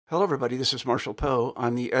Hello, everybody. This is Marshall Poe.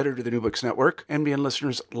 I'm the editor of the New Books Network. NBN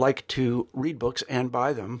listeners like to read books and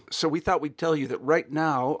buy them. So we thought we'd tell you that right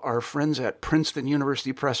now, our friends at Princeton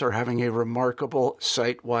University Press are having a remarkable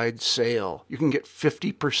site-wide sale. You can get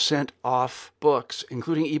 50% off books,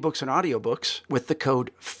 including ebooks and audiobooks, with the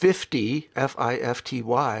code 50,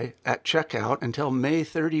 F-I-F-T-Y, at checkout until May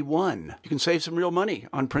 31. You can save some real money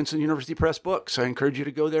on Princeton University Press books. I encourage you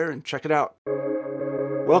to go there and check it out.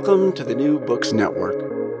 Welcome to the New Books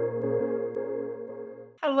Network.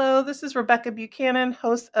 Hello, this is Rebecca Buchanan,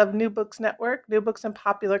 host of New Books Network, New Books and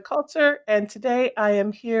Popular Culture, and today I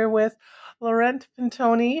am here with Laurent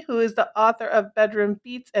Fantoni, who is the author of Bedroom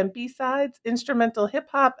Beats and B-Sides, Instrumental Hip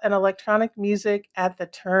Hop and Electronic Music at the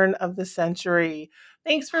Turn of the Century.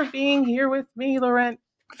 Thanks for being here with me, Laurent.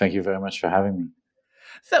 Thank you very much for having me.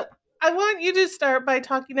 So I want you to start by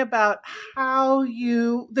talking about how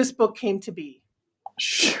this book came to be.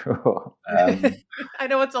 Sure. I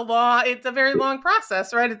know it's a very long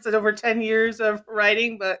process, right? It's over 10 years of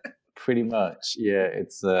writing, but pretty much, yeah.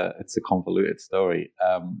 It's a convoluted story.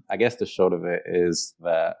 I guess the short of it is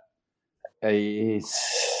that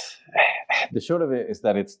it's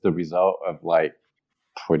the result of like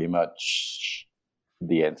pretty much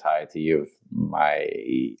the entirety of my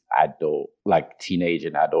teenage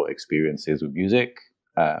and adult experiences with music.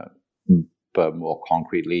 But more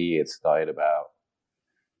concretely, it started about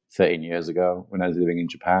 13 years ago when I was living in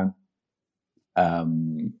Japan.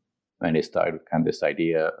 And it started with kind of this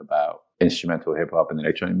idea about instrumental hip hop and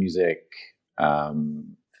electronic music,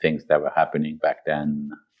 things that were happening back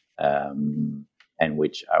then, and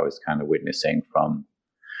which I was kind of witnessing from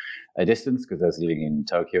a distance because I was living in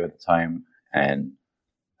Tokyo at the time. And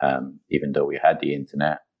even though we had the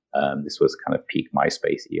internet, this was kind of peak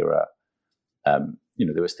MySpace era.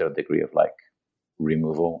 There was still a degree of like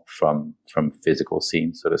removal from physical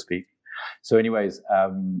scenes, so to speak. So anyways,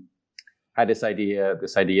 had this idea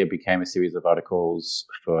became a series of articles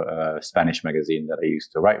for a Spanish magazine that I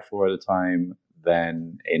used to write for at the time.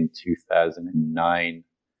 Then in 2009,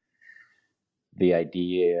 the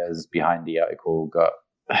ideas behind the article got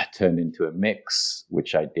turned into a mix,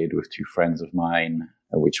 which I did with two friends of mine,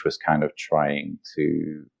 which was kind of trying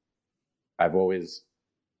to, I've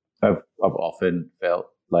often felt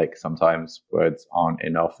like sometimes words aren't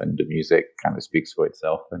enough and the music kind of speaks for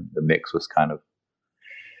itself, and the mix was kind of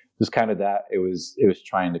that. It was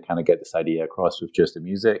trying to kind of get this idea across with just the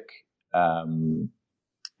music. And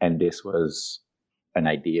this was an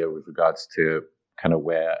idea with regards to kind of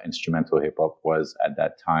where instrumental hip hop was at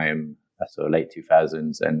that time, so late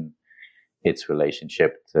 2000s, and its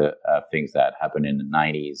relationship to things that happened in the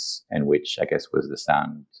 90s, and which I guess was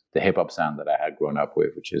the hip hop sound that I had grown up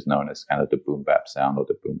with, which is known as kind of the boom bap sound or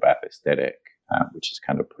the boom bap aesthetic, which is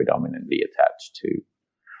kind of predominantly attached to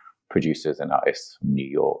producers and artists from New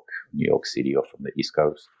York City, or from the East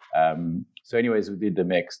Coast. So anyways, we did the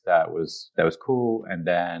mix that was cool. And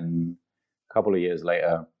then a couple of years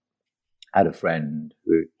later, I had a friend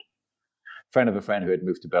of a friend who had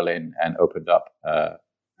moved to Berlin and opened up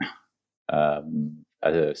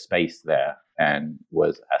a space there and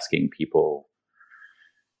was asking people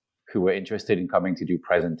who were interested in coming to do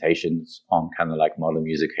presentations on kind of like modern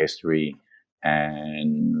music history.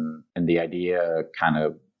 And the idea kind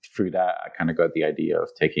of, through that, I kind of got the idea of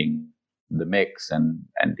taking the mix and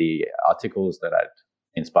the articles that had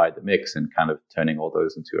inspired the mix and kind of turning all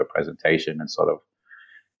those into a presentation and sort of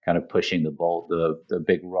kind of pushing the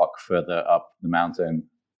big rock further up the mountain.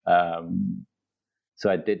 So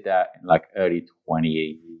I did that in like early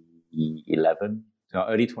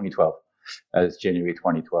 2012. That was January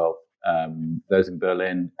 2012. That was in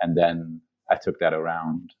Berlin. And then I took that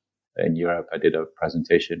around in Europe. I did a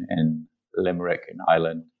presentation in Limerick in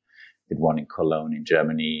Ireland, did one in Cologne in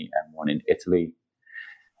Germany, and one in Italy.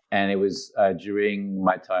 And it was during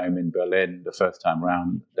my time in Berlin, the first time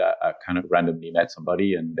around, that I kind of randomly met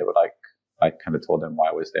somebody, and they were like, I kind of told them why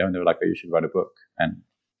I was there, and they were like, oh, you should write a book. And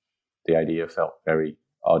the idea felt very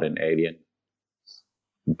odd and alien.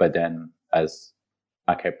 But then as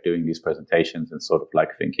I kept doing these presentations and sort of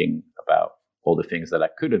like thinking about all the things that I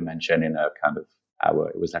couldn't mention in a kind of hour,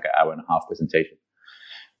 it was like an hour and a half presentation.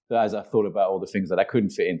 So as I thought about all the things that I couldn't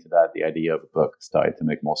fit into that, the idea of a book started to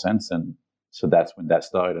make more sense. And so that's when that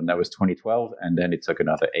started. And that was 2012. And then it took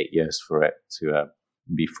another 8 years for it to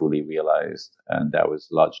be fully realized. And that was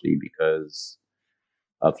largely because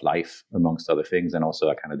of life, amongst other things. And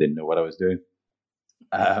also I kind of didn't know what I was doing.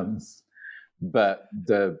 But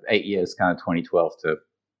the 8 years, kind of 2012 to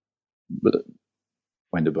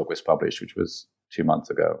when the book was published, which was 2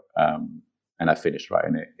 months ago. And I finished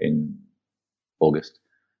writing it in August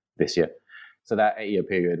this year. So that 8 year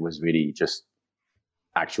period was really just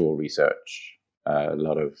actual research, a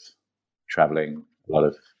lot of traveling, a lot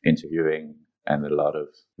of interviewing, and a lot of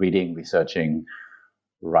reading, researching,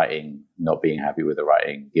 writing, not being happy with the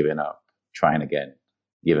writing, giving up, trying again,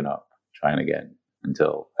 giving up, trying again,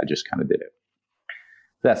 until I just kind of did it.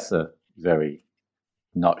 That's a very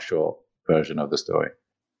not short version of the story.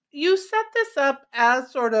 You set this up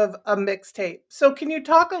as sort of a mixtape. So can you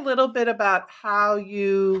talk a little bit about how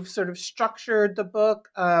you've sort of structured the book,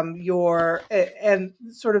 and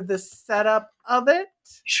sort of the setup of it?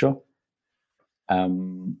 Sure.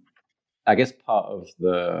 I guess part of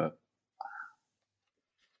the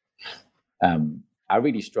I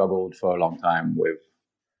really struggled for a long time with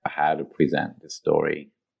how to present the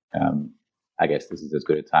story. I guess this is as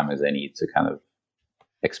good a time as any to kind of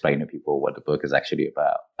explain to people what the book is actually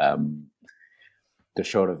about. The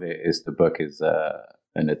short of it is the book is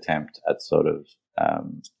an attempt at sort of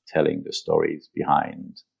telling the stories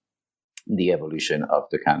behind the evolution of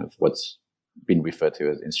the kind of what's been referred to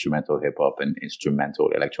as instrumental hip hop and instrumental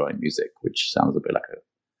electronic music, which sounds a bit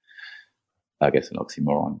like an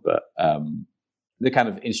oxymoron, but the kind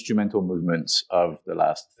of instrumental movements of the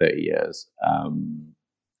last 30 years.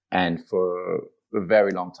 And for a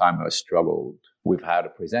very long time, I struggled with how to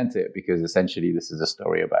present it, because essentially this is a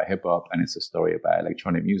story about hip hop and it's a story about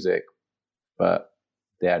electronic music, but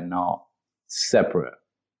they're not separate.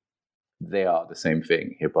 They are the same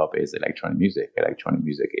thing. Hip hop is electronic music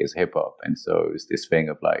is hip hop. And so it's this thing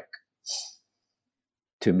of like,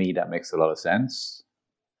 to me, that makes a lot of sense.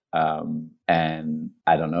 And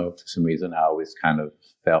I don't know, for some reason, I always kind of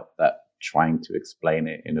felt that trying to explain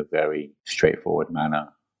it in a very straightforward manner,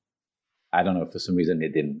 I don't know, for some reason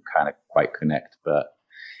it didn't kind of quite connect, but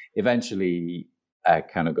eventually I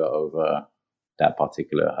kind of got over that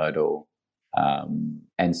particular hurdle.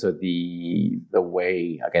 And so the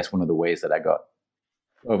way, I guess one of the ways that I got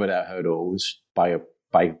over that hurdle was by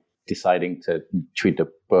deciding to treat the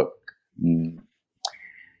book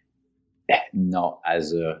not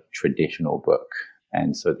as a traditional book.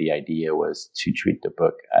 And so the idea was to treat the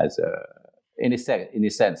book as in a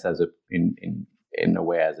sense, as in a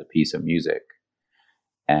way, as a piece of music.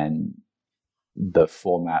 And the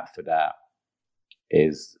format for that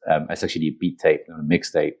is it's actually a beat tape, not a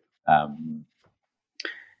mixtape.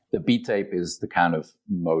 The beat tape is the kind of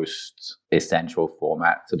most essential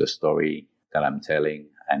format to the story that I'm telling.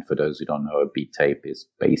 And for those who don't know, a beat tape is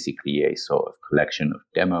basically a sort of collection of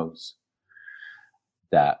demos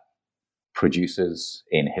that producers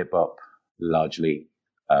in hip hop largely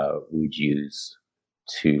would use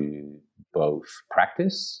to both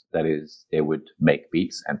practice, that is, they would make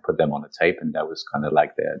beats and put them on a tape, and that was kind of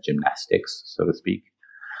like their gymnastics, so to speak.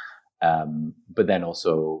 But then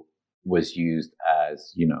also was used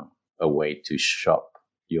as, a way to shop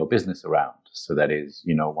your business around. So that is,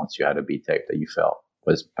 once you had a beat tape that you felt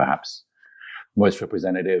was perhaps most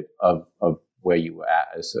representative of where you were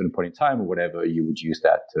at a certain point in time or whatever, you would use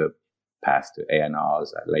that to pass to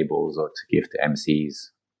A&Rs at labels or to give to MCs.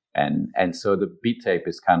 And so the beat tape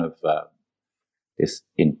is kind of this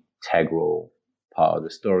integral part of the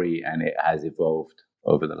story, and it has evolved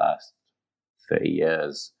over the last 30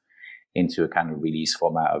 years into a kind of release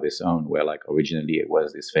format of its own, where like originally it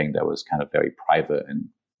was this thing that was kind of very private and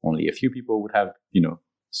only a few people would have,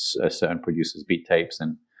 certain producers' beat tapes,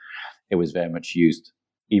 and it was very much used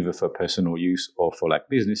either for personal use or for like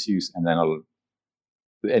business use.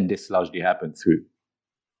 And this largely happened through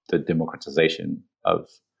the democratization of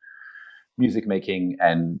music making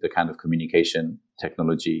and the kind of communication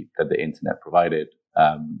technology that the internet provided.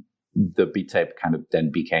 The beat tape kind of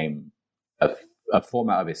then became a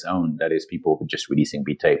format of its own. That is, people were just releasing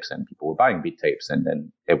beat tapes and people were buying beat tapes, and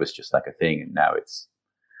then it was just like a thing. And now it's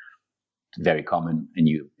very common, and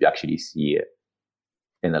you actually see it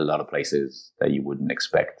in a lot of places that you wouldn't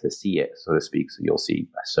expect to see it, so to speak. So you'll see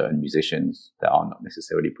certain musicians that are not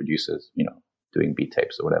necessarily producers, doing beat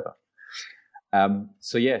tapes or whatever.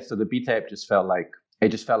 So the beat tape just felt like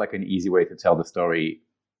an easy way to tell the story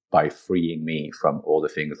by freeing me from all the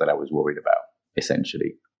things that I was worried about,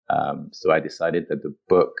 essentially. So I decided that the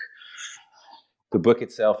book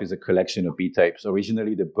itself is a collection of beat tapes.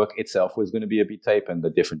 Originally, the book itself was going to be a beat tape, and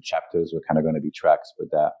the different chapters were kind of going to be tracks,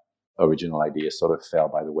 but that original idea sort of fell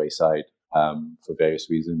by the wayside for various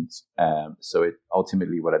reasons. So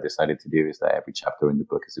ultimately what I decided to do is that every chapter in the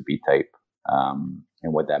book is a beat tape. And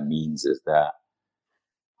what that means is that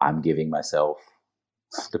I'm giving myself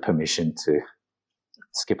the permission to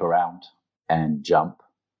skip around and jump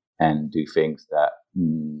and do things that,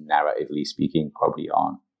 narratively speaking, probably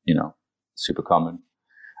aren't, super common.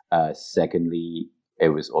 Secondly, it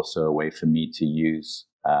was also a way for me to use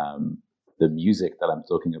the music that I'm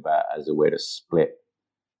talking about as a way to split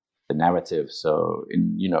narrative. So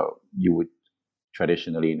you would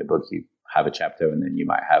traditionally in the book, you have a chapter and then you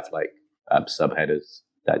might have like subheaders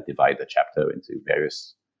that divide the chapter into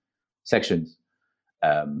various sections.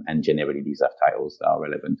 And generally these have titles that are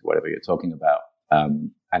relevant to whatever you're talking about.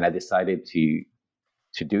 And I decided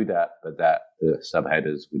to do that, but that the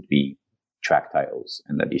subheaders would be track titles,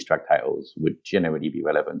 and that these track titles would generally be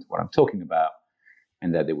relevant to what I'm talking about,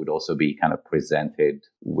 and that they would also be kind of presented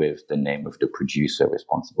with the name of the producer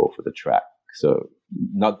responsible for the track. So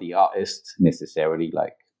not the artist necessarily,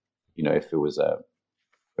 like, if it was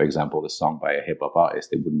for example, a song by a hip hop artist,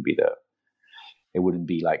 it wouldn't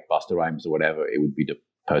be like Busta Rhymes or whatever. It would be the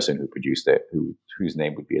person who produced it, whose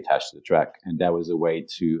name would be attached to the track. And that was a way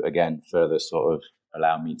to, again, further sort of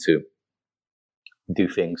allow me to do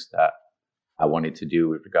things that I wanted to do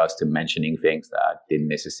with regards to mentioning things that I didn't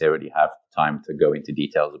necessarily have time to go into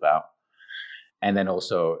details about. And then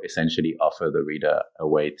also essentially offer the reader a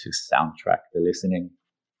way to soundtrack the listening.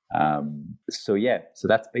 So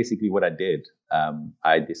that's basically what I did.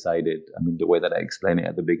 I decided, the way that I explain it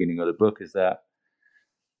at the beginning of the book is that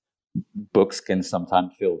books can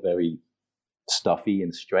sometimes feel very stuffy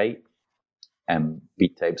and straight, and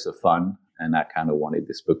beat tapes are fun. And I kind of wanted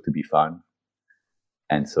this book to be fun.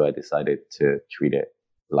 And so I decided to treat it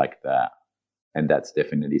like that. And that's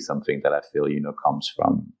definitely something that I feel, comes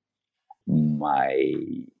from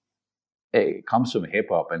it comes from hip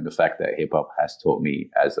hop, and the fact that hip hop has taught me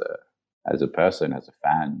as a person, as a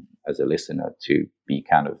fan, as a listener, to be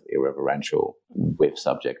kind of irreverential with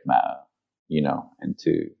subject matter, and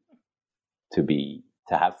to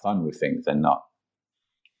have fun with things and not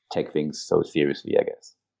take things so seriously, I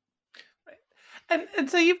guess. And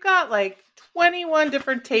so you've got like 21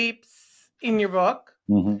 different tapes in your book,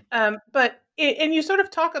 and you sort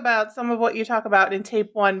of talk about some of what you talk about in tape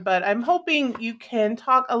 1, but I'm hoping you can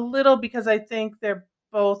talk a little, because I think they're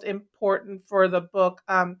both important for the book,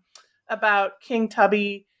 about King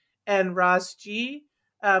Tubby and Ras G,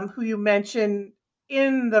 who you mentioned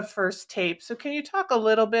in the first tape. So can you talk a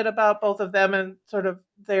little bit about both of them and sort of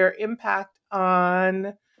their impact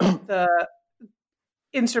on the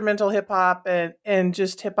instrumental hip hop and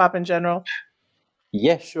just hip hop in general?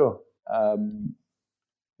 Yeah, sure.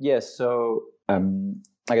 So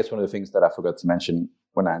I guess one of the things that I forgot to mention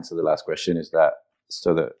when I answered the last question is that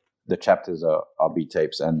the chapters are beat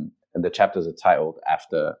tapes, and the chapters are titled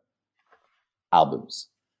after albums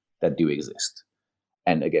that do exist.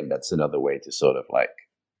 And again, that's another way to sort of like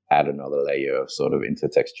add another layer of sort of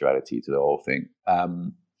intertextuality to the whole thing.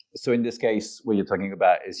 So in this case, what you're talking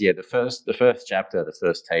about is, the first chapter, the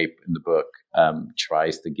first tape in the book,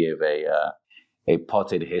 tries to give a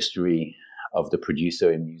potted history of the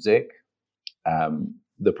producer in music.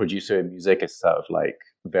 The producer in music is sort of like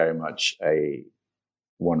very much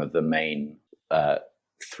one of the main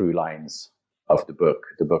through lines of the book.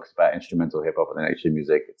 The book's about instrumental hip hop and electronic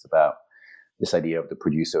music. It's about this idea of the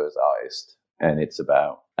producer as artist, and it's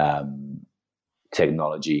about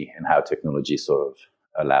technology and how technology sort of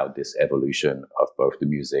allowed this evolution of both the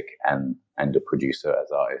music and the producer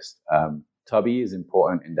as artist. Tubby is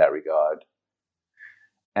important in that regard.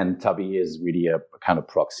 And Tubby is really a kind of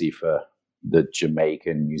proxy for the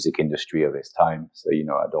Jamaican music industry of its time. So,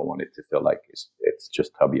 I don't want it to feel like it's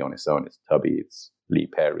just Tubby on its own. It's Tubby, it's Lee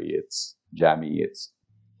Perry, it's Jammy, it's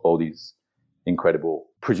all these incredible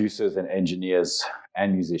producers and engineers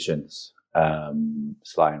and musicians,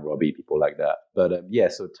 Sly and Robbie, people like that. But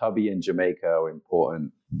so Tubby and Jamaica are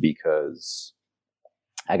important because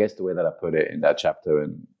I guess the way that I put it in that chapter,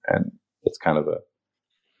 and it's kind of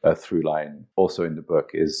a through line also in the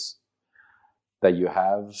book, is that you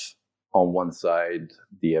have on one side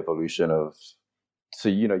the evolution of,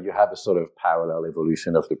 you have a sort of parallel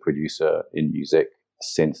evolution of the producer in music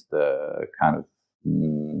since the kind of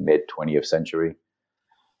mid 20th century.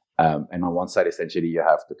 And on one side, essentially, you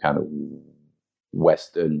have the kind of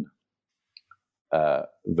Western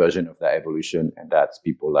version of that evolution, and that's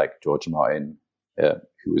people like George Martin,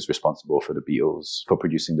 who was responsible for the Beatles, for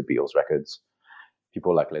producing the Beatles records.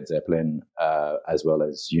 People like Led Zeppelin, as well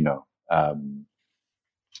as,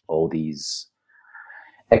 all these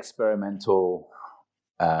experimental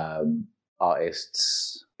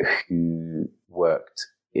artists who worked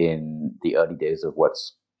in the early days of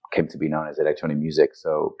what's came to be known as electronic music.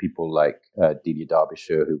 So people like Delia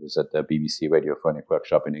Derbyshire, who was at the BBC Radiophonic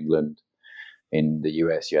Workshop in England. In the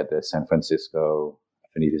US, you had the San Francisco, I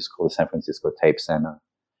believe it's called the San Francisco Tape Center.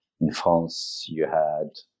 In France, you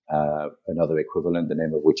had another equivalent, the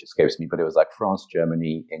name of which escapes me, but it was like France,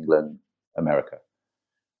 Germany, England, America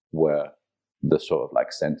were the sort of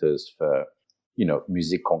like centers for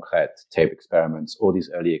musique concrète, tape experiments, all these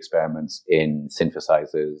early experiments in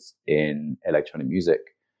synthesizers, in electronic music.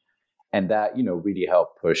 And that, really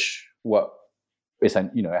helped push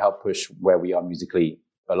helped push where we are musically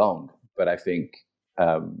along. But I think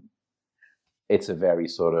it's a very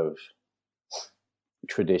sort of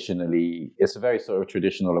traditional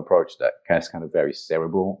approach that is kind of very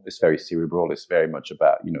cerebral. It's very cerebral. It's very much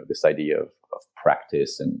about, this idea of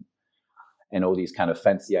practice and all these kind of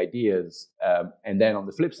fancy ideas. And then on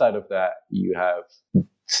the flip side of that, you have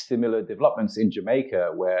similar developments in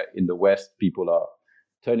Jamaica, where in the West, people are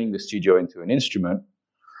turning the studio into an instrument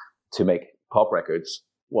to make pop records,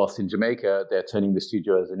 whilst in Jamaica, they're turning the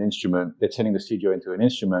studio into an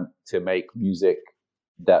instrument to make music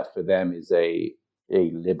that for them is a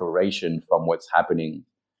liberation from what's happening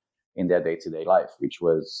in their day-to-day life, which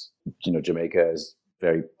was, Jamaica is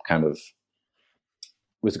very kind of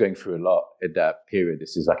was going through a lot at that period.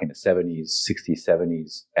 This is like in the 70s, 60s,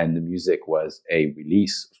 70s, and the music was a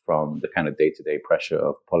release from the kind of day-to-day pressure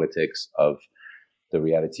of politics, of the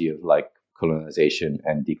reality of like colonization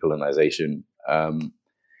and decolonization.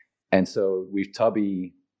 And so with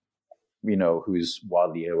Tubby, who's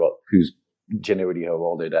generally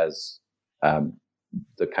heralded as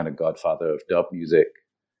the kind of godfather of dub music,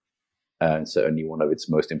 and certainly one of its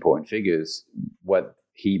most important figures, what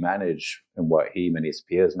he managed and what him and his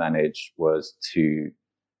peers managed was to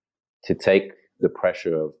take the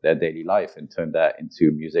pressure of their daily life and turn that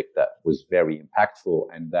into music that was very impactful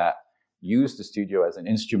and that used the studio as an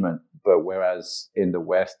instrument. But whereas in the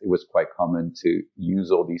West, it was quite common to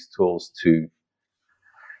use all these tools to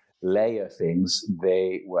layer things,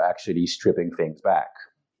 they were actually stripping things back.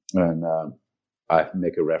 And I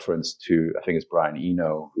make a reference to, I think it's Brian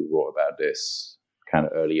Eno who wrote about this kind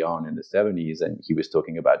of early on in the 70s, and he was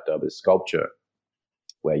talking about dub as sculpture,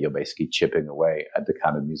 where you're basically chipping away at the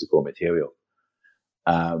kind of musical material.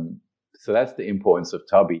 So that's the importance of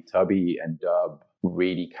Tubby. Tubby and dub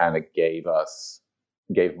really kind of gave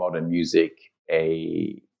modern music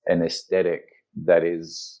an aesthetic that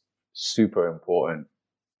is super important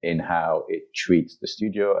in how it treats the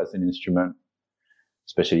studio as an instrument,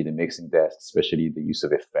 especially the mixing desk, especially the use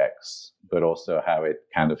of effects, but also how it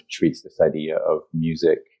kind of treats this idea of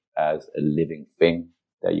music as a living thing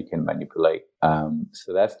that you can manipulate.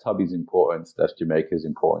 So that's Tubby's importance. That's Jamaica's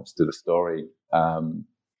importance to the story.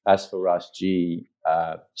 As for Ras G,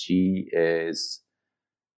 G is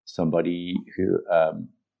somebody who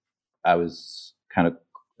there was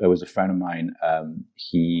a friend of mine.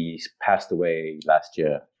 He passed away last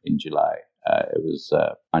year in July. It was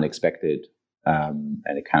unexpected. And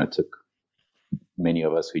it kind of took many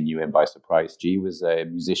of us who knew him by surprise. G was a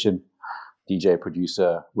musician, DJ,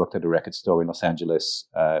 producer, worked at a record store in Los Angeles,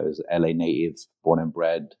 was an LA native, born and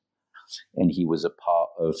bred, and he was a part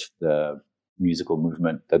of the musical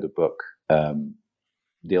movement that the book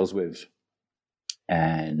deals with.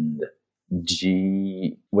 And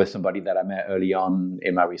G was somebody that I met early on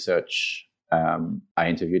in my research. I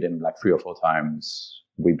interviewed him like 3 or 4 times.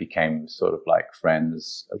 We became sort of like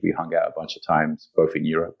friends. We hung out a bunch of times, both in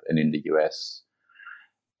Europe and in the US.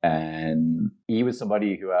 And he was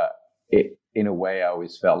somebody who, in a way, I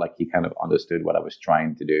always felt like he kind of understood what I was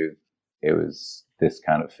trying to do. It was this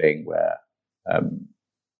kind of thing where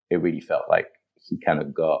it really felt like he kind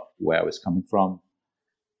of got where I was coming from.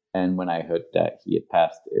 And when I heard that he had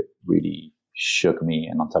passed, it really shook me.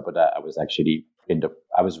 And on top of that, I was actually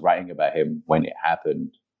I was writing about him when it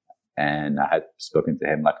happened. And I had spoken to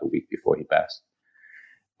him like a week before he passed.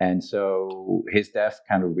 And so his death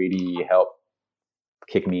kind of really helped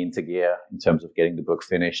kick me into gear in terms of getting the book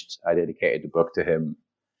finished. I dedicated the book to him.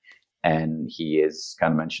 And he is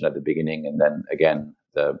kind of mentioned at the beginning. And then again,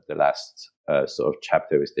 the last sort of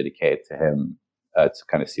chapter is dedicated to him. It's a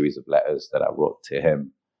kind of series of letters that I wrote to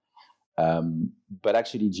him. But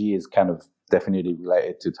actually, G is kind of definitely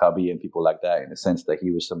related to Tubby and people like that in the sense that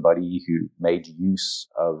he was somebody who made use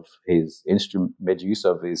of his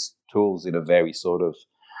tools in a very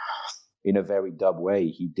dub way.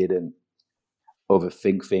 He didn't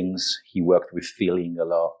overthink things. He worked with feeling a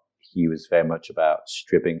lot. He was very much about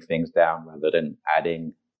stripping things down rather than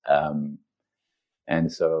adding.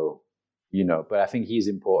 And so, but I think he's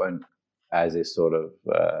important as a sort of,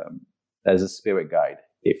 as a spirit guide,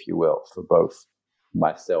 if you will, for both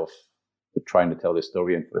myself, for trying to tell the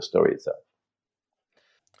story and for the story itself.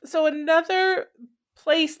 So another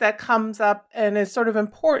place that comes up and is sort of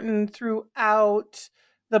important throughout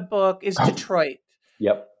the book is Detroit.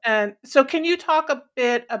 Yep. And so can you talk a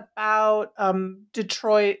bit about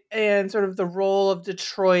Detroit and sort of the role of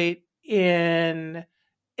Detroit in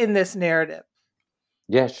this narrative?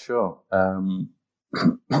 Yeah, sure.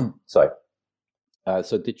 Sorry.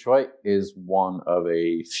 So Detroit is one of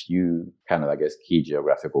a few kind of, I guess, key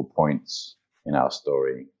geographical points in our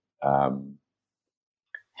story. I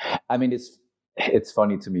mean, it's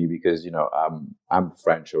funny to me because I'm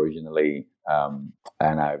French originally,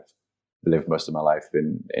 and I've lived most of my life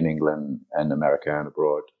in England and America and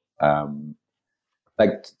abroad.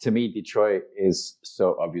 Like to me, Detroit is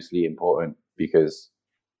so obviously important because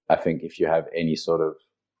I think if you have any sort of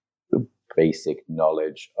basic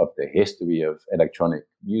knowledge of the history of electronic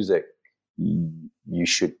music, you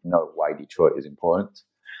should know why Detroit is important.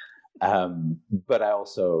 But I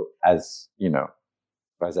also, as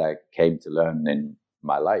I came to learn in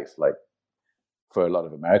my life, like for a lot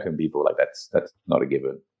of American people, like that's not a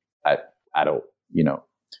given at all.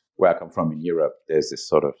 Where I come from in Europe, there's this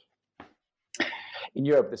sort of, in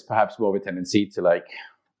Europe, there's perhaps more of a tendency to like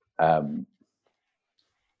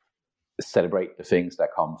celebrate the things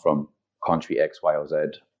that come from country X, Y, or Z,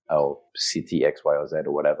 or city X, Y, or Z,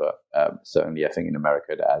 or whatever. Certainly, I think in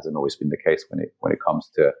America that hasn't always been the case when it comes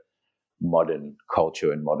to modern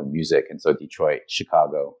culture and modern music. And so Detroit,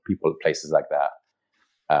 Chicago, places like that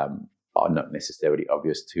are not necessarily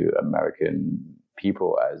obvious to American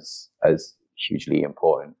people as hugely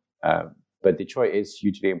important. But Detroit is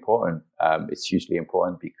hugely important. It's hugely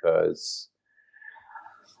important because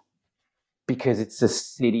it's a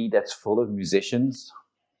city that's full of musicians.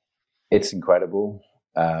 It's incredible.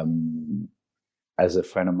 As a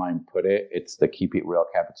friend of mine put it, it's the keep it real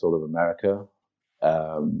capital of America.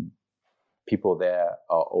 People there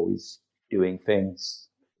are always doing things.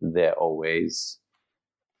 They're always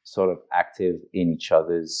sort of active in each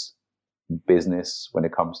other's business when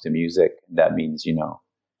it comes to music. That means,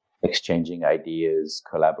 exchanging ideas,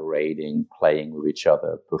 collaborating, playing with each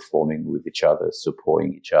other, performing with each other,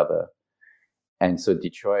 supporting each other. And so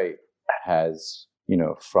Detroit has,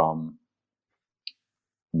 from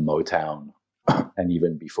Motown and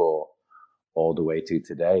even before, all the way to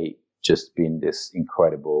today, just been this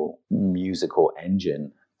incredible musical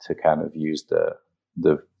engine, to kind of use the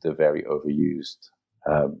very overused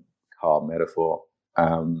car metaphor.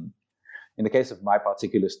 In the case of my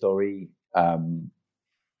particular story,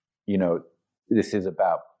 this is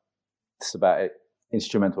about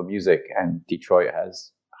instrumental music, and Detroit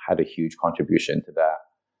has had a huge contribution to that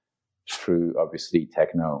through obviously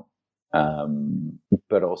techno,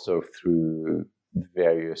 but also through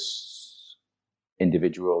various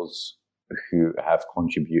individuals who have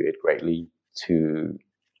contributed greatly to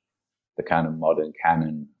the kind of modern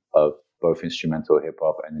canon of both instrumental hip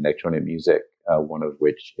hop and electronic music. One of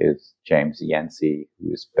which is James Yancey,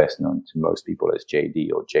 who is best known to most people as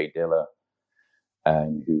JD or Jay Dilla,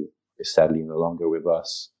 and who is sadly no longer with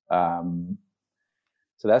us.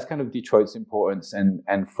 So that's kind of Detroit's importance,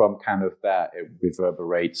 and from kind of that, it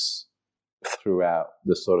reverberates throughout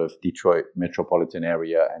the sort of Detroit metropolitan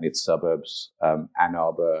area and its suburbs. Ann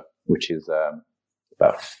Arbor, which is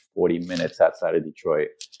about 40 minutes outside of Detroit,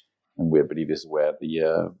 and we believe is where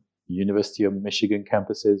the University of Michigan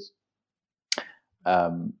campus is.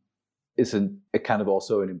 It's a kind of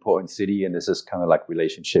also an important city, and there's this kind of like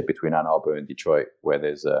relationship between Ann Arbor and Detroit, where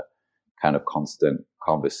there's a kind of constant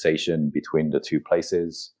conversation between the two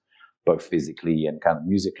places, both physically and kind of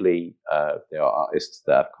musically. There are artists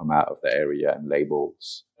that have come out of the area and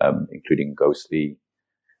labels, including Ghostly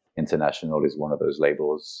International is one of those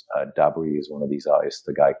labels. Dabri is one of these artists,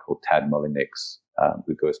 a guy called Tad Mullinix,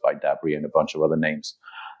 who goes by Dabri and a bunch of other names.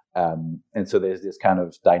 And so there's this kind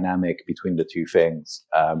of dynamic between the two things.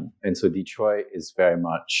 And so Detroit is very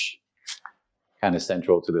much kind of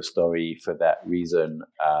central to the story for that reason.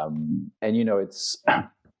 And, it's, I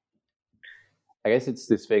guess it's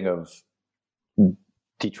this thing of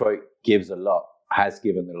Detroit gives a lot, has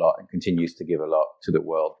given a lot, and continues to give a lot to the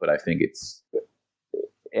world. But I think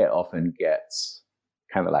it often gets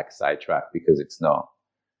kind of like sidetracked because it's not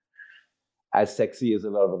as sexy as a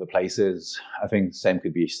lot of other places. I think the same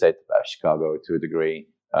could be said about Chicago to a degree.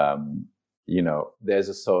 There's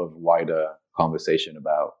a sort of wider conversation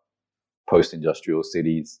about post-industrial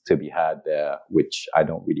cities to be had there, which I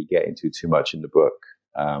don't really get into too much in the book.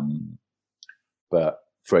 But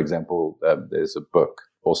for example, there's a book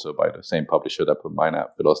also by the same publisher that put mine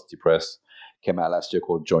out, Velocity Press, came out last year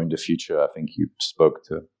called Join the Future. I think you spoke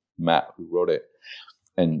to Matt who wrote it.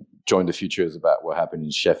 And Join the Future is about what happened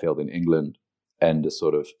in Sheffield in England and the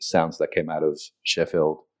sort of sounds that came out of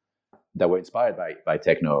Sheffield that were inspired by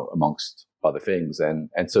techno, amongst other things.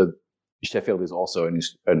 And so Sheffield is also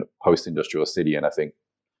a post-industrial city. And I think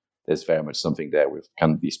there's very much something there with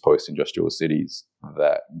kind of these post-industrial cities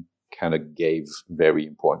that kind of gave very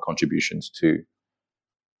important contributions to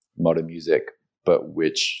modern music, but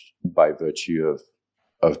which by virtue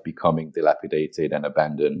of becoming dilapidated and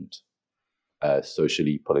abandoned,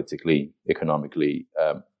 socially, politically, economically.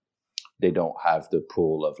 They don't have the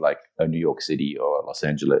pull of like a New York City or Los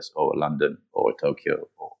Angeles or London or Tokyo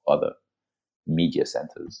or other media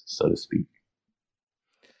centers, so to speak.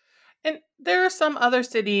 And there are some other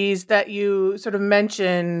cities that you sort of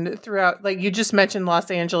mentioned throughout, like you just mentioned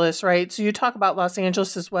Los Angeles, right? So you talk about Los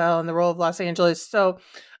Angeles as well and the role of Los Angeles. So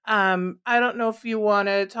I don't know if you want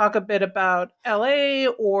to talk a bit about LA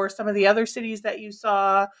or some of the other cities that you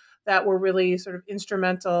saw that were really sort of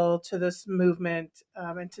instrumental to this movement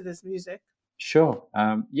and to this music. Sure.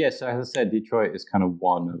 So as I said, Detroit is kind of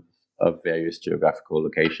one of various geographical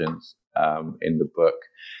locations in the book.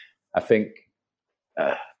 I think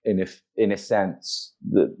in a sense,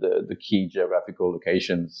 the key geographical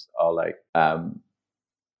locations are like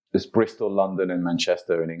there's Bristol, London, and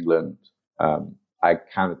Manchester in England. I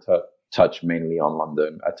kind of touch mainly on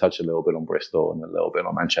London. I touch a little bit on Bristol and a little bit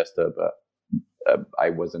on Manchester, but I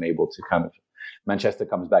wasn't able to Manchester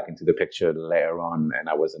comes back into the picture later on, and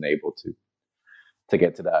I wasn't able to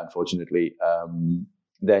get to that, unfortunately.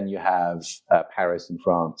 Then you have Paris in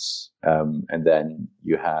France, and then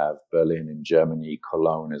you have Berlin in Germany,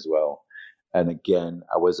 Cologne as well. And again,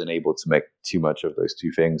 I wasn't able to make too much of those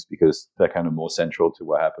two things because they're kind of more central to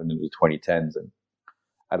what happened in the 2010s. And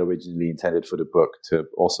I'd originally intended for the book to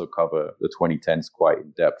also cover the 2010s quite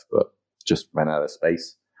in depth, but just ran out of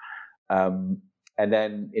space. And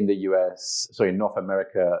then in the in North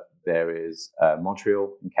America, there is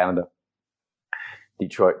Montreal in Canada,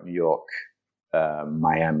 Detroit, New York,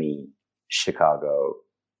 Miami, Chicago,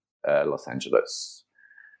 Los Angeles.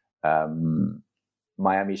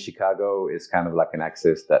 Miami, Chicago is kind of like an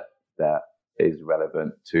axis that is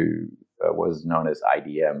relevant to what is known as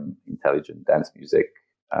IDM, intelligent dance music,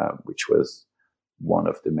 which was one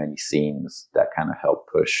of the many scenes that kind of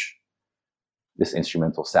helped push this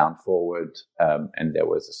instrumental sound forward. And there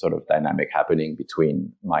was a sort of dynamic happening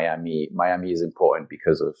between Miami. Miami is important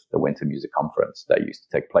because of the Winter Music Conference that used to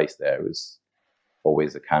take place there. It was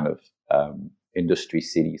always a kind of industry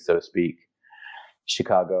city, so to speak.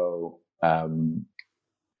 Chicago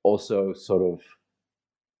also sort of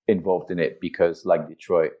involved in it because, like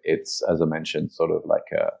Detroit, it's, as I mentioned, sort of like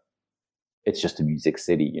it's just a music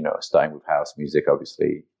city, starting with house music,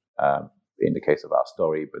 obviously, in the case of our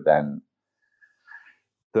story, but then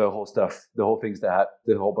the whole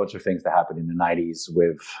bunch of things that happened in the 90s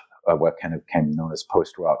with what kind of came known as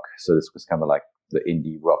post-rock. So this was kind of like the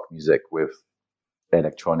indie rock music with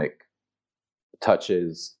electronic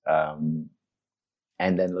touches. And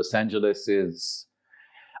then Los Angeles is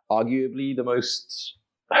arguably the most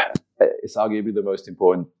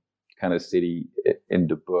important kind of city in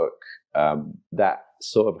the book. That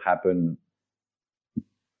sort of happened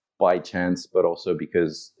by chance, but also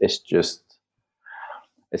because it's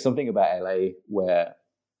something about LA where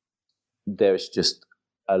there's just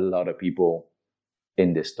a lot of people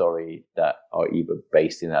in this story that are either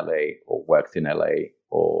based in LA or worked in LA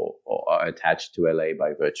or are attached to LA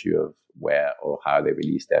by virtue of where or how they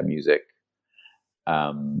release their music.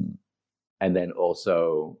 And then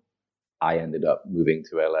also I ended up moving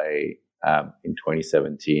to LA in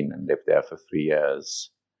 2017 and lived there for 3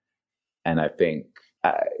 years. And I think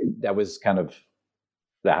that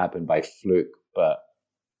happened by fluke, but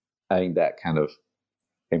I think that kind of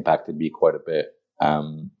impacted me quite a bit.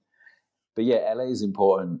 But yeah, LA is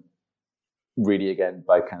important really, again,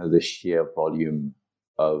 by kind of the sheer volume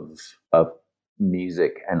of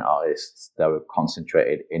music and artists that were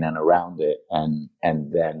concentrated in and around it. And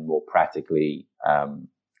then more practically,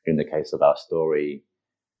 in the case of our story,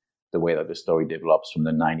 the way that the story develops from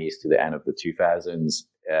the 90s to the end of the 2000s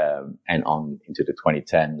and on into the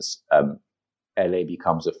 2010s, LA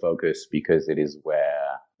becomes a focus because it is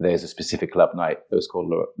where there's a specific club night that was called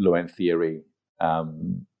Low-End Theory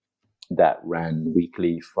that ran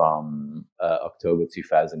weekly from October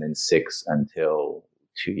 2006 until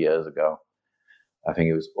 2 years ago. I think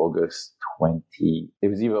it was either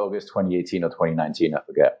August 2018 or 2019, I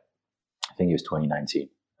forget. I think it was 2019.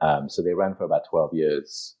 So they ran for about 12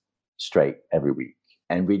 years straight every week.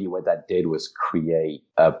 And really what that did was create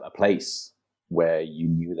a place where you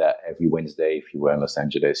knew that every Wednesday, if you were in Los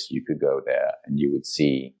Angeles, you could go there and you would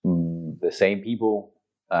see the same people.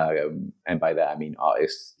 And by that, I mean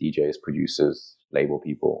artists, DJs, producers, label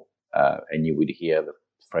people. And you would hear the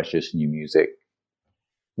freshest new music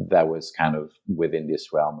that was kind of within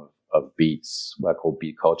this realm of beats, what I call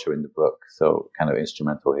beat culture in the book. So kind of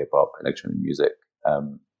instrumental hip hop, electronic music.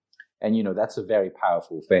 And, that's a very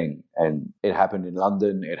powerful thing. And it happened in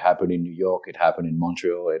London. It happened in New York. It happened in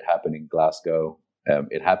Montreal. It happened in Glasgow.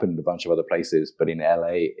 It happened in a bunch of other places, but in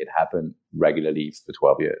LA, it happened regularly for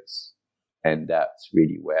 12 years. And that's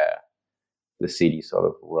really where the city sort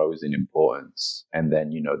of rose in importance. And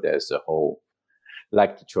then, there's a whole,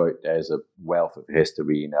 like Detroit, there's a wealth of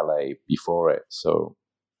history in LA before it. So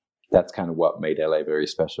that's kind of what made LA very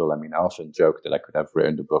special. I mean, I often joke that I could have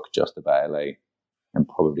written the book just about LA and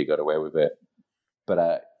probably got away with it.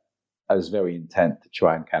 But I was very intent to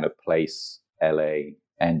try and kind of place LA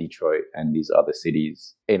and Detroit and these other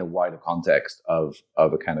cities in a wider context of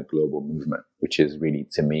a kind of global movement, which is really,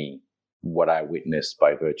 to me, what I witnessed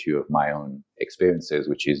by virtue of my own experiences,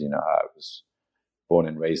 which is, I was born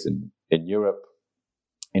and raised in Europe,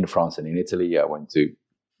 in France and in Italy. I went to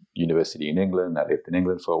university in England. I lived in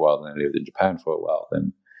England for a while, then I lived in Japan for a while,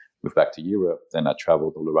 then moved back to Europe. Then I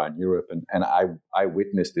traveled all around Europe, and I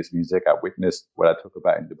witnessed this music. I witnessed what I talk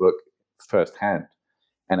about in the book firsthand.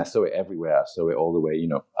 And I saw it everywhere. I saw it all the way,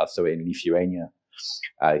 I saw it in Lithuania.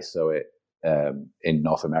 I saw it in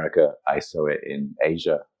North America. I saw it in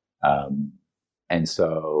Asia. And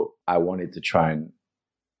so I wanted to try and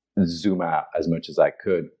zoom out as much as I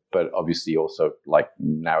could. But obviously also, like,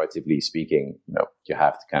 narratively speaking, you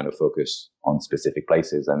have to kind of focus on specific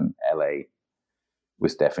places. And LA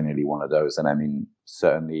was definitely one of those. And I mean,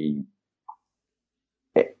 certainly,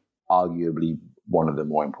 arguably one of the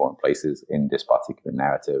more important places in this particular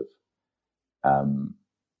narrative.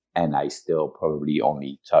 And I still probably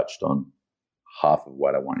only touched on half of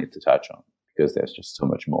what I wanted to touch on because there's just so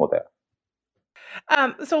much more there.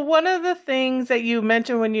 So one of the things that you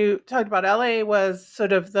mentioned when you talked about LA was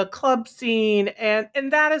sort of the club scene, and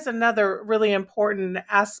that is another really important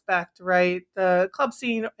aspect, right? The club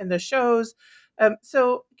scene and the shows.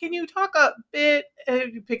 So can you talk a bit,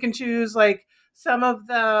 you pick and choose, like, some of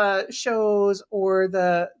the shows or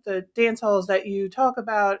the dance halls that you talk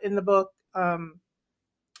about in the book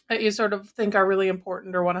that you sort of think are really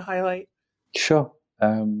important or want to highlight? Sure.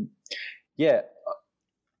 Yeah.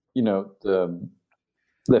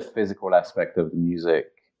 The physical aspect of the music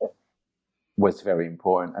was very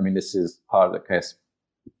important. I mean, this is part of the case.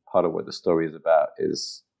 Part of what the story is about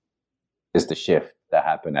is the shift that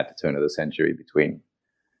happened at the turn of the century between,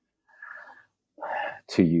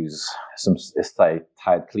 to use some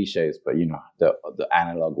tired cliches, but the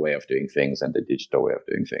analog way of doing things and the digital way of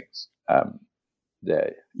doing things.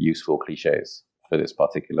 They're useful cliches for this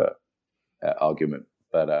particular argument,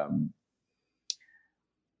 but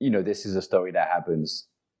this is a story that happens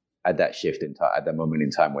at that shift in time, at that moment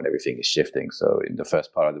in time when everything is shifting. So in the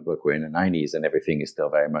first part of the book, we're in the 90s and everything is still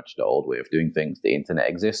very much the old way of doing things. The internet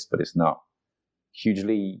exists, but it's not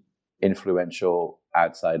hugely influential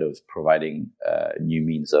outside of providing new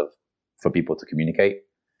means for people to communicate.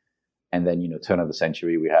 And then, turn of the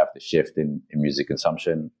century, we have the shift in music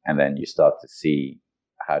consumption. And then you start to see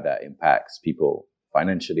how that impacts people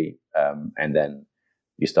financially. And then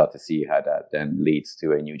you start to see how that then leads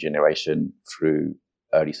to a new generation through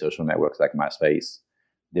early social networks like MySpace,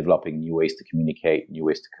 developing new ways to communicate, new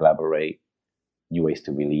ways to collaborate, new ways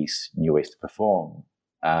to release, new ways to perform.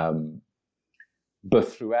 But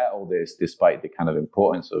throughout all this, despite the kind of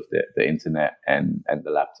importance of the internet and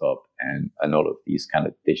the laptop and all of these kind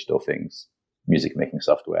of digital things, music making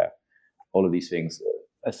software, all of these things,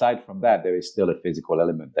 aside from that, there is still a physical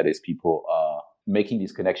element. That is, people are making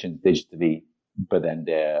these connections digitally, but then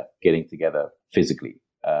they're getting together physically.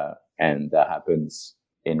 And that happens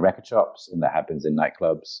in record shops and that happens in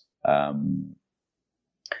nightclubs. And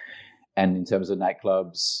in terms of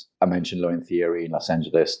nightclubs, I mentioned Low End Theory in Los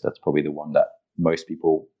Angeles. That's probably the one that most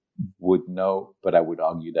people would know, but I would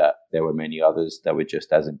argue that there were many others that were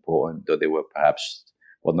just as important, though they were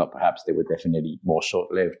they were definitely more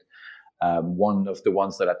short-lived. One of the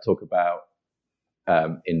ones that I talk about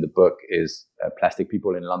in the book is Plastic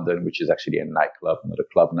People in London, which is actually a nightclub, not a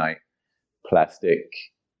club night. Plastic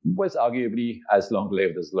was arguably as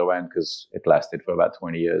long-lived as Low End because it lasted for about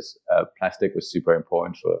 20 years. Plastic was super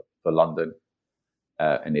important for London,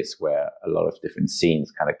 and it's where a lot of different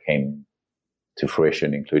scenes kind of came to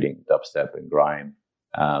fruition, including dubstep and grime.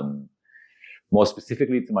 More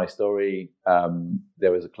specifically to my story,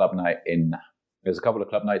 there was a couple of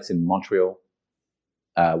club nights in Montreal.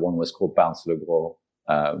 One was called Bounce Le Gros,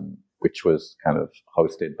 which was kind of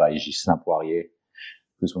hosted by Ghislain Poirier,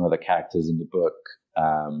 who's one of the characters in the book.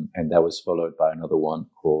 And that was followed by another one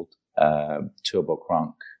called Turbo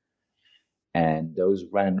Crunk. And those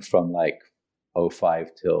ran from like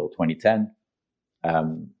 2005 till 2010.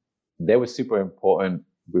 They were super important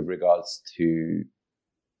with regards to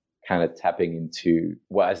kind of tapping into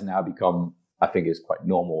what has now become, I think, is quite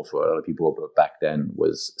normal for a lot of people, but back then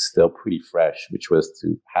was still pretty fresh, which was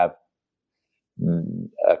to have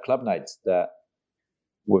club nights that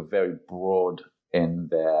were very broad in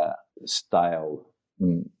their style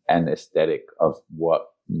and aesthetic of what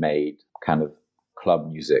made kind of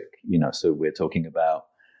club music, so we're talking about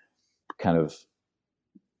kind of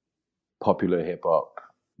popular hip hop,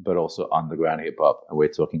 but also underground hip hop. And we're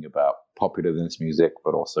talking about popular dance music,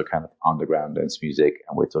 but also kind of underground dance music.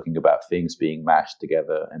 And we're talking about things being mashed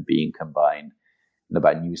together and being combined, and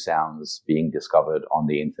about new sounds being discovered on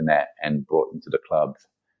the internet and brought into the club,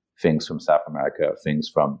 things from South America, things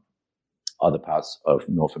from other parts of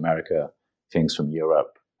North America, things from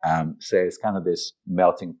Europe. So it's kind of this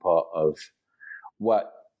melting pot of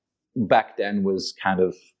what back then was kind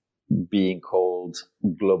of being called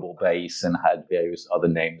global bass and had various other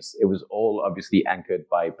names. It was all obviously anchored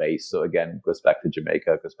by bass. So again, it goes back to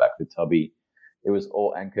Jamaica, it goes back to Tubby. It was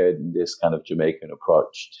all anchored in this kind of Jamaican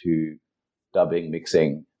approach to dubbing,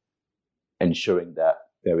 mixing, ensuring that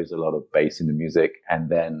there is a lot of bass in the music. And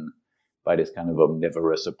then by this kind of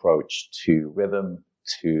omnivorous approach to rhythm,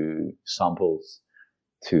 to samples,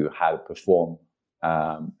 to how to perform.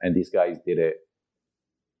 And these guys did it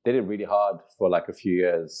really hard for like a few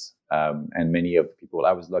years. And many of the people,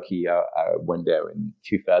 I was lucky, I went there in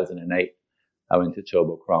 2008. I went to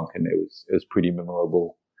Turbo Kronk, and it was pretty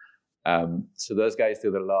memorable. So those guys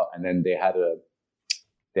did a lot. And then they had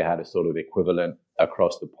a sort of equivalent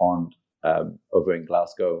across the pond over in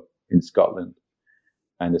Glasgow in Scotland.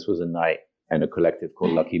 And this was a night and a collective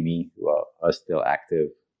called Lucky Me, who are still active.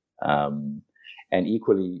 And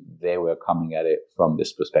equally, they were coming at it from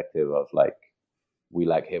this perspective of like, we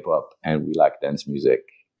like hip hop and we like dance music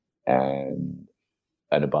and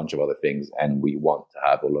a bunch of other things. And we want to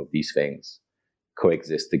have all of these things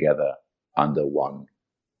coexist together under one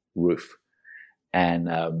roof. And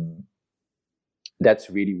that's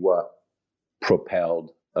really what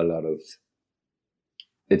propelled a lot of,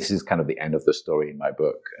 this is kind of the end of the story in my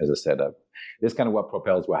book. As I said, this is kind of what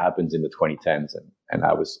propels what happens in the 2010s. And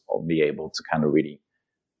I was only able to kind of really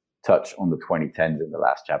touch on the 2010s in the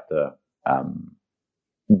last chapter.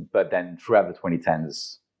 But then throughout the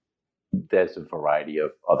 2010s, there's a variety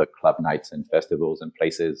of other club nights and festivals and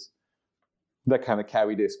places that kind of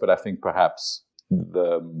carry this. But I think perhaps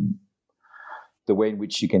the way in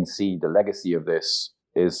which you can see the legacy of this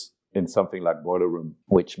is in something like Boiler Room,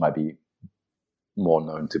 which might be more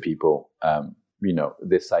known to people.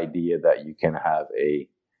 This idea that you can have a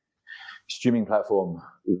streaming platform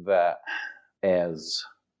that airs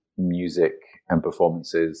music and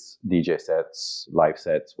performances, DJ sets, live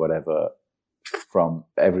sets, whatever, from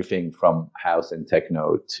everything from house and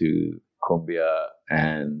techno to cumbia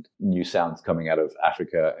and new sounds coming out of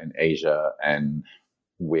Africa and Asia and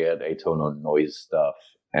weird atonal noise stuff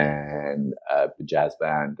and a jazz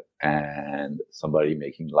band and somebody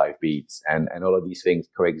making live beats and all of these things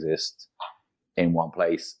coexist in one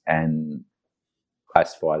place. And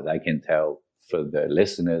as far as I can tell, for the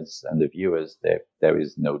listeners and the viewers, there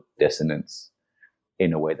is no dissonance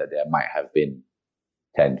in a way that there might have been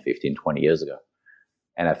 10, 15, 20 years ago.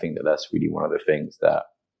 And I think that that's really one of the things that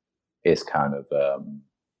is kind of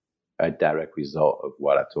a direct result of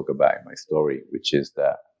what I talk about in my story, which is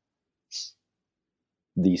that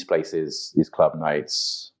these places, these club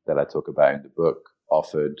nights that I talk about in the book,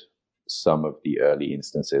 offered some of the early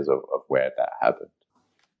instances of where that happened.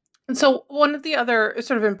 And so one of the other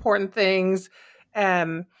sort of important things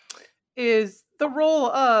is the role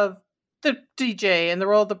of the DJ and the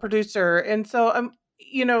role of the producer. And so,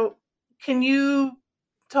 can you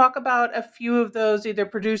talk about a few of those, either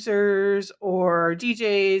producers or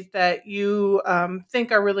DJs that you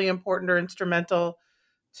think are really important or instrumental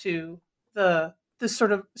to this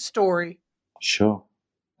sort of story? Sure.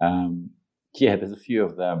 There's a few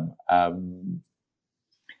of them.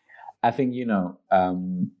 I think,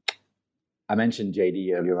 I mentioned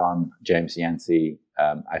JD earlier on, James Yancey.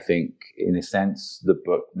 I think, in a sense, the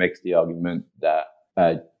book makes the argument that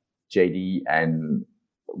JD and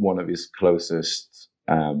one of his closest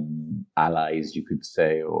allies, you could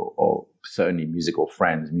say, or certainly musical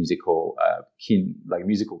friends, musical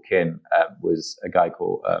kin, was a guy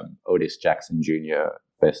called Otis Jackson Jr.,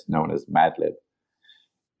 best known as Madlib.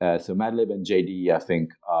 So Madlib and JD, I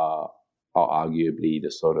think, are arguably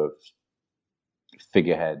the sort of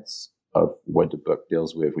figureheads of what the book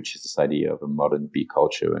deals with, which is this idea of a modern beat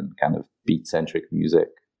culture and kind of beat-centric music.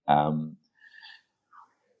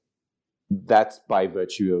 That's by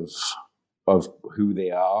virtue of who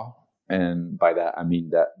they are, and by that I mean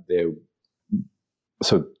that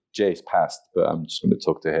so Jay's passed, but I'm just going to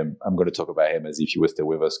talk to him. I'm going to talk about him as if he was still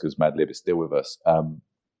with us, because Madlib is still with us.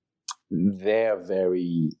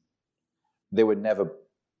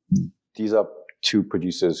 These are two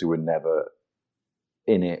producers who were never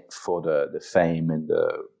in it for the fame and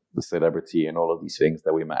the celebrity and all of these things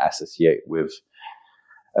that we might associate with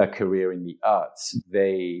a career in the arts.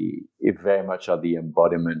 They very much are the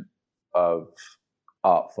embodiment of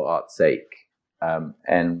art for art's sake.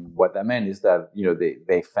 And what that meant is that,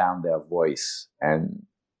 they found their voice and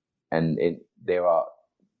they are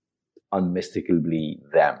unmistakably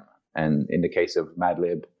them. And in the case of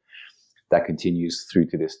Madlib, that continues through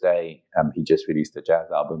to this day. He just released a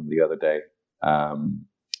jazz album the other day.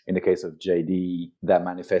 In the case of JD, that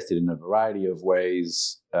manifested in a variety of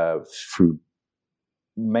ways,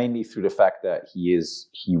 mainly through the fact that he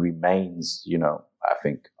remains, I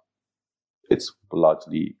think it's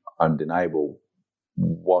largely undeniable,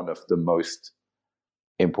 one of the most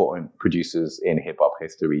important producers in hip hop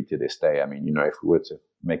history to this day. I mean, if we were to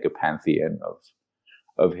make a pantheon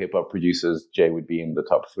of hip hop producers, Jay would be in the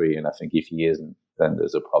top 3. And I think if he isn't, then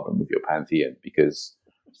there's a problem with your pantheon, because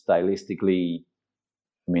stylistically,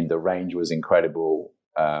 I mean, the range was incredible.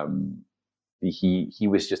 He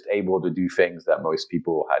was just able to do things that most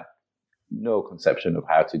people had no conception of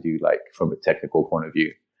how to do, like from a technical point of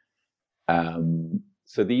view.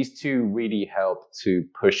 So these two really helped to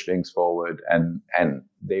push things forward, and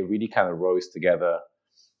they really kind of rose together.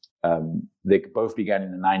 They both began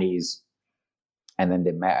in the 90s, and then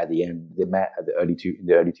they met at the end. They met at the early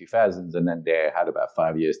 2000s, and then they had about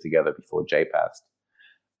 5 years together before Jay passed.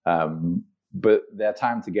 But their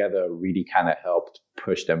time together really kind of helped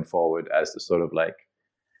push them forward as the sort of like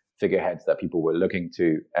figureheads that people were looking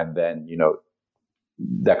to. And then,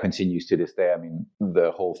 that continues to this day. I mean,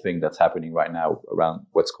 the whole thing that's happening right now around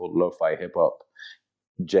what's called lo-fi hip hop,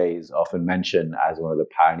 Jay is often mentioned as one of the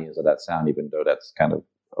pioneers of that sound, even though that's kind of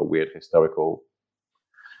a weird historical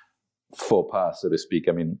faux pas, so to speak.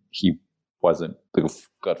 I mean, he wasn't the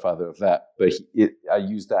godfather of that, but I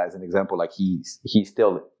use that as an example. Like he's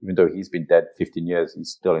still, even though he's been dead 15 years, he's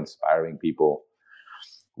still inspiring people,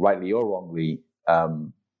 rightly or wrongly,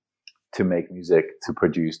 to make music, to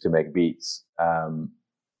produce, to make beats.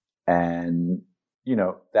 And,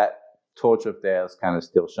 that torch of theirs kind of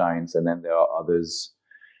still shines. And then there are others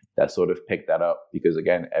that sort of pick that up, because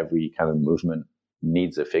again, every kind of movement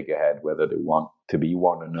needs a figurehead, whether they want to be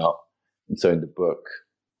one or not. And so in the book,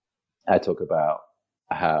 I talk about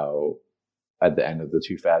how at the end of the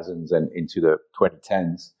 2000s and into the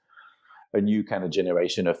 2010s, a new kind of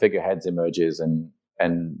generation of figureheads emerges, and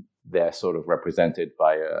they're sort of represented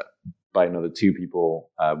by another two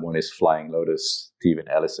people. One is Flying Lotus, Steven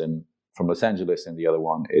Ellison from Los Angeles, and the other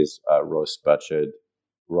one is Ross Burchard,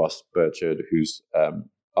 whose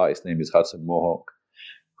artist name is Hudson Mohawk,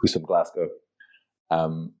 who's from Glasgow.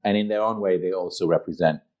 And in their own way, they also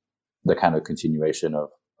represent the kind of continuation of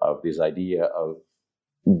this idea of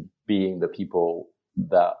being the people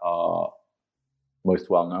that are most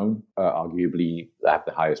well known, arguably have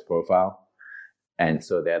the highest profile. And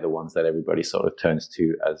so they're the ones that everybody sort of turns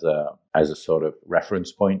to as a sort of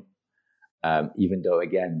reference point. Even though,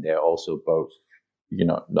 again, they're also both,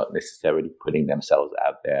 not necessarily putting themselves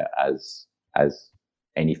out there as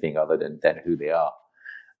anything other than who they are.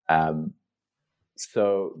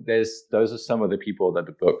 So those are some of the people that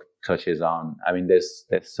the book touches on. I mean, there's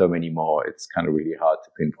so many more. It's kind of really hard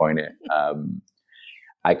to pinpoint it.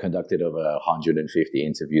 I conducted over 150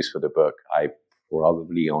 interviews for the book. I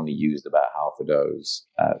probably only used about half of those.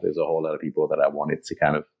 There's a whole lot of people that I wanted to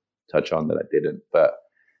kind of touch on that I didn't. But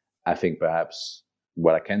I think perhaps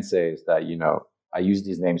what I can say is that, I use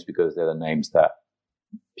these names because they're the names that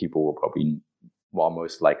people will probably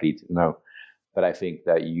most likely to know. But I think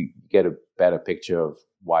that you get a better picture of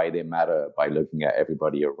why they matter by looking at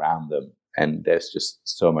everybody around them. And there's just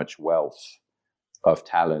so much wealth of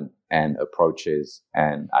talent and approaches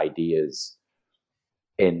and ideas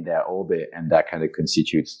in their orbit. And that kind of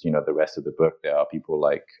constitutes, the rest of the book. There are people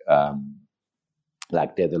like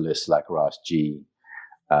Daedalus, like Ras G,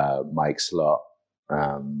 Mike Slot,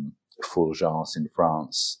 Fulgence in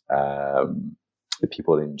France, the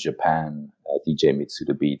people in Japan, DJ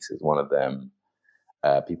Mitsuda Beats is one of them.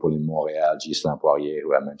 People in Montreal, Ghislain Poirier,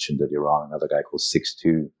 who I mentioned earlier on, another guy called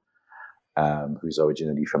 6'2", who's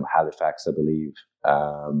originally from Halifax, I believe.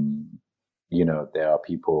 There are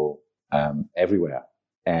people everywhere.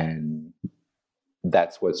 And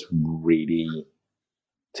that's what's really,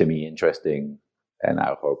 to me, interesting. And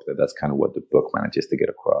I hope that that's kind of what the book manages to get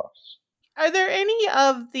across. Are there any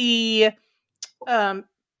of the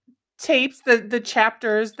tapes, the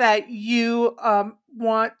chapters that you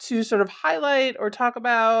want to sort of highlight or talk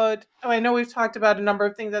about? I know we've talked about a number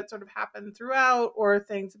of things that sort of happen throughout or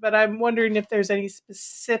things, but I'm wondering if there's any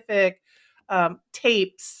specific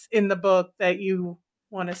tapes in the book that you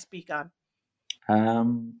want to speak on.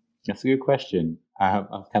 That's a good question.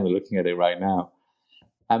 I'm kind of looking at it right now.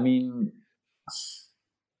 I mean,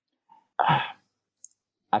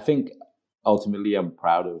 I think ultimately I'm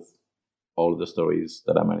proud of all of the stories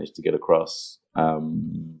that I managed to get across.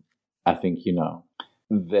 I think,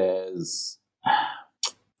 there's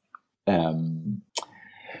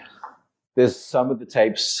some of the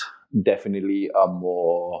tapes definitely are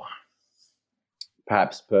more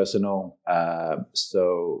perhaps personal.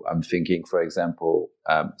 So I'm thinking, for example,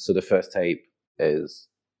 so the first tape is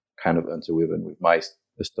kind of interwoven with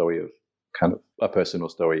the story of kind of a personal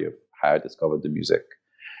story of how I discovered the music.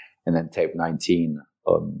 And then tape 19,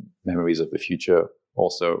 Memories of the Future,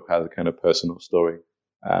 also has a kind of personal story.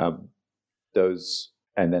 And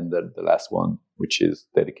then the last one, which is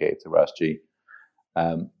dedicated to Ras G.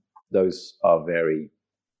 Those are very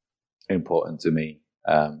important to me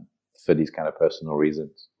for these kind of personal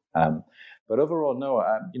reasons. But overall, no,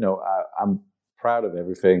 I'm proud of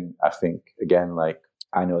everything. I think, again,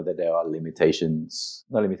 I know that there are not limitations.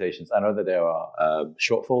 I know that there are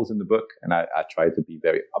shortfalls in the book, and I try to be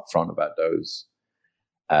very upfront about those.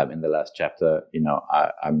 In the last chapter,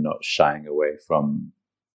 I'm not shying away from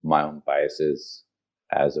my own biases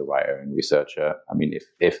as a writer and researcher. I mean,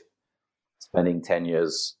 if spending 10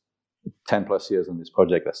 plus years on this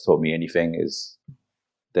project has taught me anything, is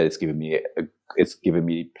that it's given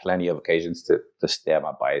me plenty of occasions to stare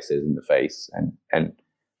my biases in the face and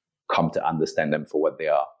come to understand them for what they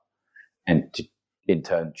are, and to in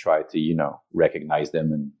turn try to recognize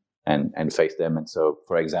them and face them. And so,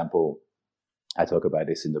 for example, I talk about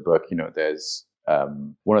this in the book. There's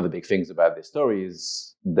one of the big things about this story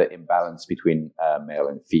is the imbalance between male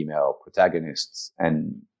and female protagonists,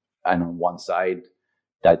 and on one side,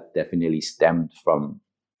 that definitely stemmed from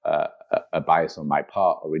a bias on my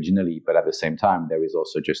part originally, but at the same time, there is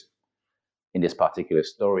also just in this particular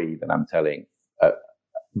story that I'm telling,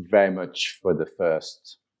 very much for the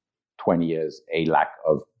first 20 years, a lack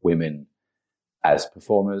of women as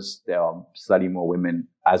performers. There are slightly more women,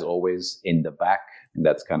 as always, in the back, and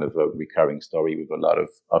that's kind of a recurring story with a lot of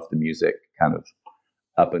the music kind of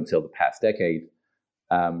up until the past decade.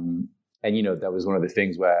 And that was one of the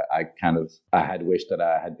things where I had wished that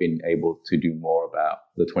I had been able to do more about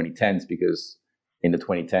the 2010s, because in the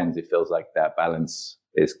 2010s, it feels like that balance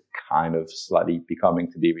is kind of slightly becoming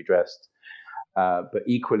to be redressed. But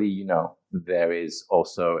equally, there is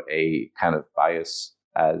also a kind of bias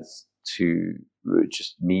as to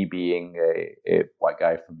just me being a white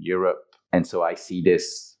guy from Europe. And so I see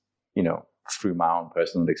this, through my own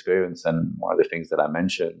personal experience. And one of the things that I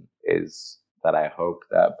mentioned is that I hope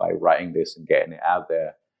that by writing this and getting it out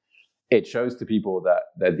there, it shows to people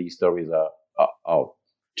that these stories are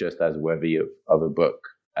just as worthy of a book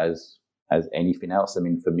as anything else. I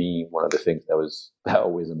mean, for me, one of the things that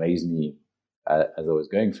always amazed me as I was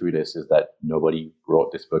going through this is that nobody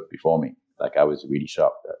wrote this book before me. Like, I was really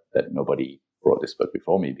shocked that nobody wrote this book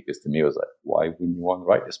before me, because to me it was like, why wouldn't you want to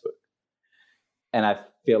write this book? And I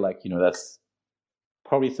feel like, that's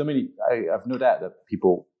probably I've no doubt that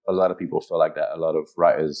a lot of people feel like that. A lot of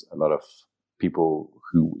writers, a lot of people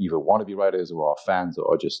who either want to be writers or are fans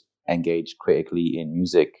or just engage critically in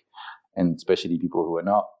music, and especially people who are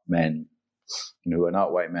not men, who are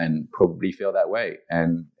not white men, probably feel that way.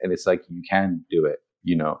 And it's like, you can do it,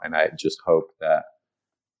 and I just hope that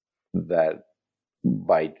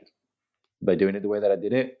by doing it the way that I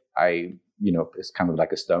did it, it's kind of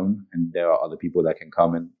like a stone, and there are other people that can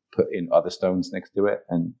come and put in other stones next to it,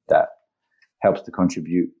 and that helps to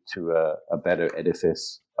contribute to a better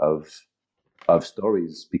edifice of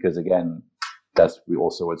stories. Because again, that's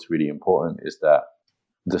also what's really important, is that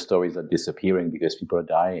the stories are disappearing because people are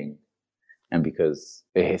dying, and because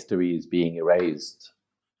the history is being erased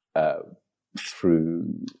through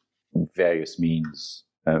various means.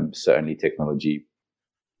 Certainly technology,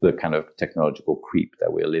 the kind of technological creep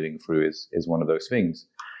that we're living through is one of those things.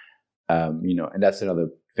 And that's another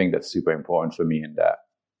thing that's super important for me, and that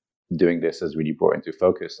doing this has really brought into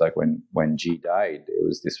focus. Like when G died, it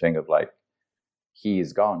was this thing of like, he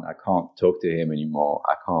is gone. I can't talk to him anymore.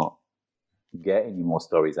 I can't get any more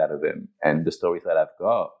stories out of him. And the stories that I've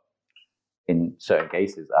got, in certain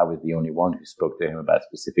cases, I was the only one who spoke to him about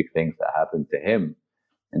specific things that happened to him.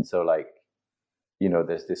 And so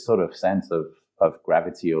there's this sort of sense of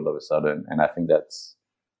gravity all of a sudden. And I think that's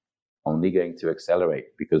only going to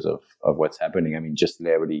accelerate because of what's happening. I mean, just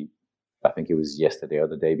literally, I think it was yesterday or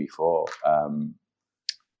the day before,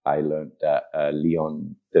 I learned that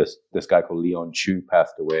this guy called Leon Chu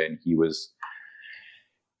passed away, and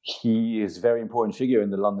he is a very important figure in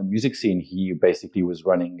the London music scene. He basically was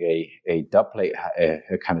running a dub plate,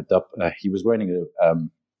 a kind of dub. He was running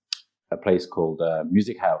a place called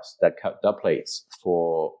Music House that cut dub plates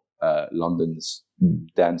for London's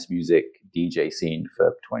dance music DJ scene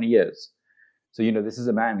for 20 years. So, this is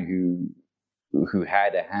a man who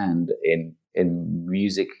had a hand in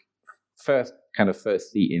music,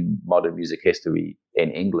 firstly in modern music history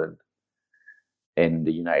in England, in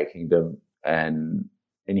the United Kingdom, and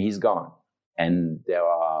he's gone. And there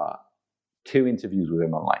are 2 interviews with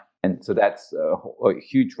him online. And so that's a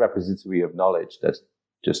huge repository of knowledge that's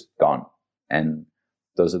just gone. And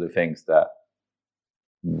those are the things that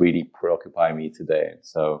really preoccupy me today.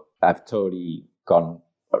 So I've totally gone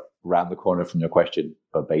around the corner from your question,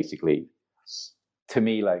 but basically, to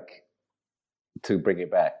me, like, to bring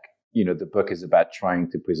it back, the book is about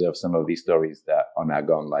trying to preserve some of these stories that are now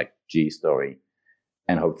gone, like G's story,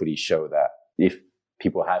 and hopefully show that if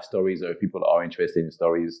people have stories, or if people are interested in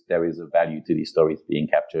stories, there is a value to these stories being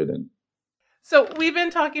captured. And so we've been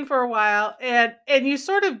talking for a while, and you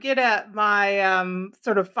sort of get at my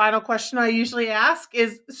sort of final question I usually ask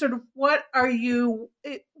is sort of what are you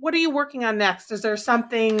working on next? Is there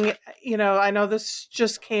something, I know this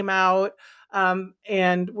just came out,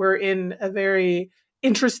 and we're in a very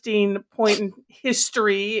interesting point in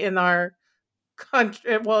history in our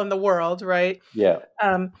country, well, in the world, right? Yeah.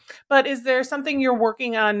 But is there something you're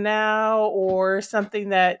working on now, or something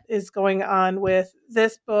that is going on with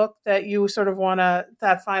this book that you sort of want to,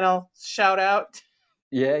 that final shout out?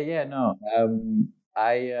 Yeah, no.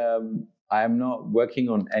 I'm not working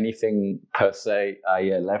on anything per se. I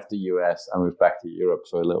left the US. I moved back to Europe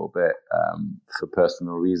for a little bit for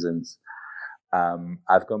personal reasons.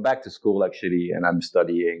 I've gone back to school, actually, and I'm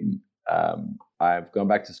studying. I've gone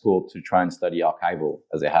back to school to try and study archival,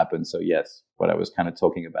 as it happens. So yes, what I was kind of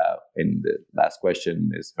talking about in the last question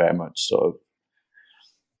is very much sort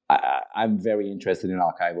of, I'm very interested in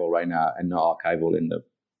archival right now, and not archival in the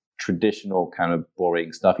traditional kind of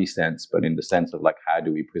boring, stuffy sense, but in the sense of like, how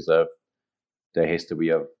do we preserve the history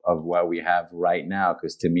of what we have right now?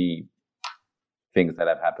 Because to me, things that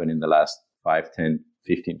have happened in the last 5, 10,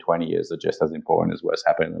 15, 20 years are just as important as what's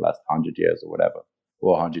happened in the last 100 years or whatever,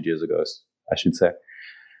 or 100 years ago, I should say.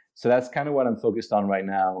 So that's kind of what I'm focused on right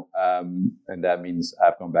now. And that means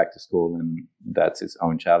I've gone back to school, and that's its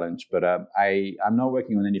own challenge. But I'm not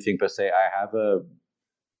working on anything per se.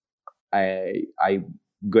 I'm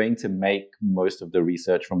going to make most of the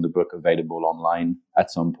research from the book available online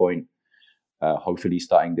at some point, hopefully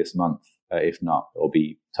starting this month. If not, it'll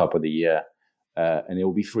be top of the year, and it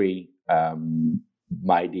will be free.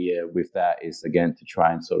 My idea with that is, again, to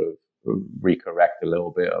try and sort of recorrect a little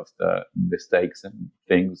bit of the mistakes and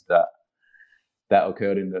things that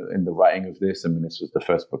occurred in the writing of this. I mean, this was the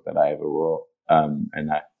first book that I ever wrote, and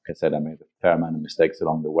like I said, I made a fair amount of mistakes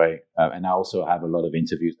along the way, and I also have a lot of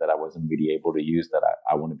interviews that I wasn't really able to use that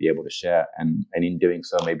I want to be able to share, and in doing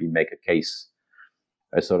so, maybe make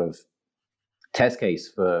a sort of test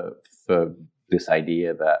case for this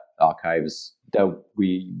idea that archives, that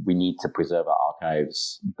we need to preserve our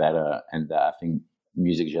archives better, and that I think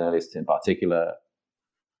music journalists in particular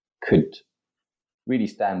could really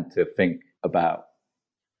stand to think about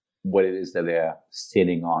what it is that they're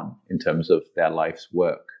sitting on in terms of their life's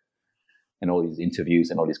work, and all these interviews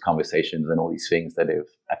and all these conversations and all these things that have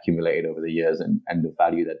accumulated over the years, and the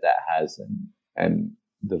value that has, and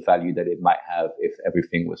the value that it might have if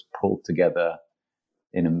everything was pulled together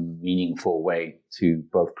in a meaningful way to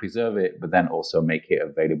both preserve it, but then also make it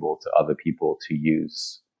available to other people to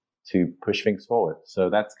use to push things forward. So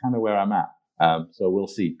that's kind of where I'm at. So we'll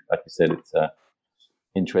see. Like I said, it's an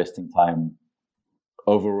interesting time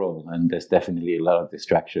overall, and there's definitely a lot of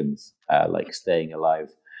distractions, like staying alive.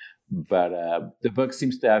 But the book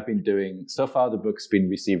seems to have been doing, so far the book's been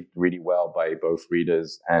received really well by both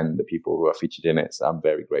readers and the people who are featured in it. So I'm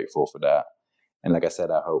very grateful for that. And like I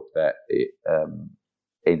said, I hope that it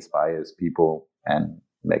inspires people and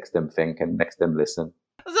makes them think and makes them listen.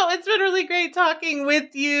 So it's been really great talking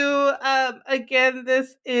with you. Again,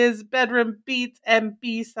 this is Bedroom Beats and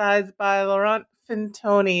B-Sides by Laurent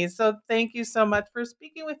Fintoni. So thank you so much for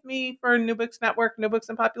speaking with me for New Books Network, New Books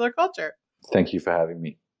and Popular Culture. Thank you for having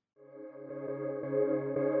me.